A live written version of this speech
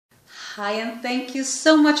Hi, and thank you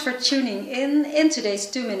so much for tuning in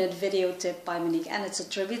today's 2-minute video tip by Monique, and it's a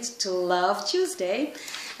tribute to Love Tuesday.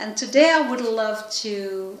 And today I would love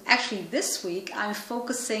to, actually this week, I'm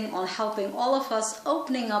focusing on helping all of us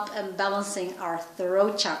opening up and balancing our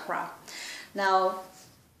throat chakra. Now,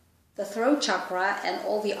 the throat chakra and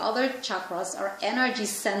all the other chakras are energy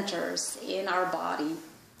centers in our body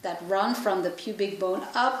that run from the pubic bone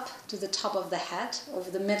up to the top of the head,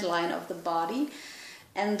 over the midline of the body.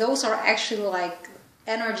 And those are actually like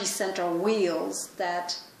energy center wheels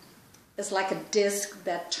that is like a disc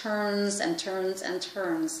that turns and turns and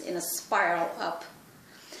turns in a spiral up.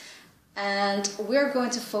 And we're going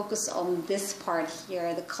to focus on this part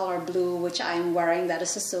here, the color blue, which I'm wearing, that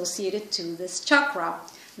is associated to this chakra.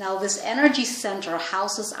 Now, this energy center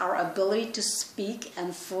houses our ability to speak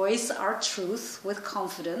and voice our truth with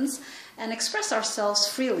confidence and express ourselves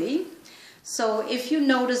freely. So if you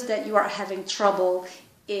notice that you are having trouble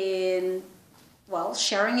in, well,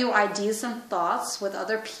 sharing your ideas and thoughts with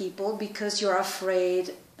other people because you're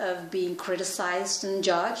afraid of being criticized and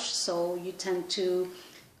judged, so you tend to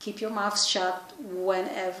keep your mouth shut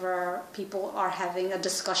whenever people are having a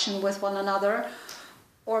discussion with one another,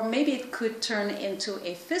 or maybe it could turn into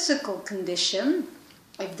a physical condition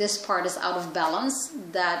if this part is out of balance,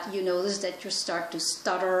 that you notice that you start to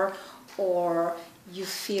stutter, or you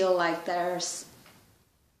feel like there's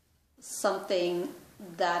something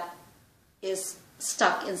that is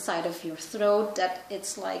stuck inside of your throat, that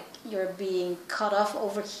it's like you're being cut off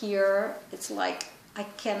over here, it's like I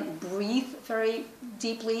can't breathe very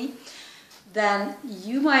deeply, then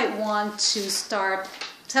you might want to start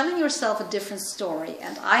telling yourself a different story.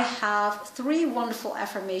 And I have 3 wonderful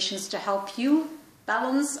affirmations to help you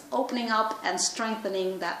balance, opening up and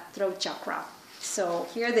strengthening that throat chakra. So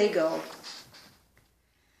here they go.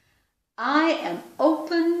 I am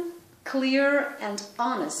open, clear and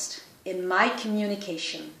honest in my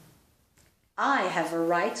communication. I have a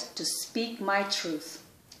right to speak my truth.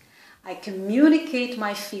 I communicate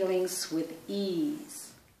my feelings with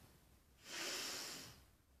ease.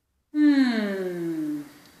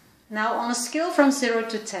 Now, on a scale from 0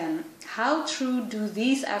 to 10, how true do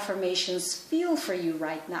these affirmations feel for you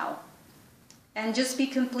right now? And just be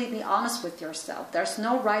completely honest with yourself. There's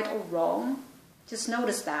no right or wrong. Just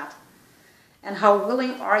notice that. And how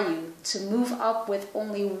willing are you to move up with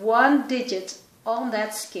only 1 digit on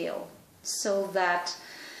that scale, so that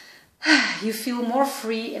you feel more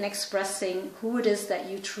free in expressing who it is that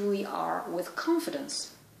you truly are with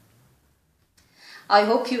confidence. I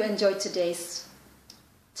hope you enjoyed today's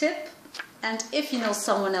tip, and if you know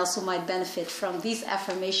someone else who might benefit from these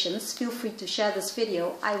affirmations, feel free to share this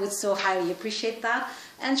video. I would so highly appreciate that.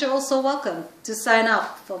 And you're also welcome to sign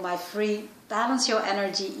up for my free Balance Your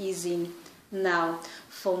Energy Easing Now.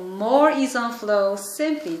 For more ease on flow,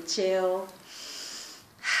 simply chill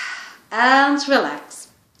and relax.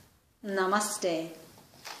 Namaste.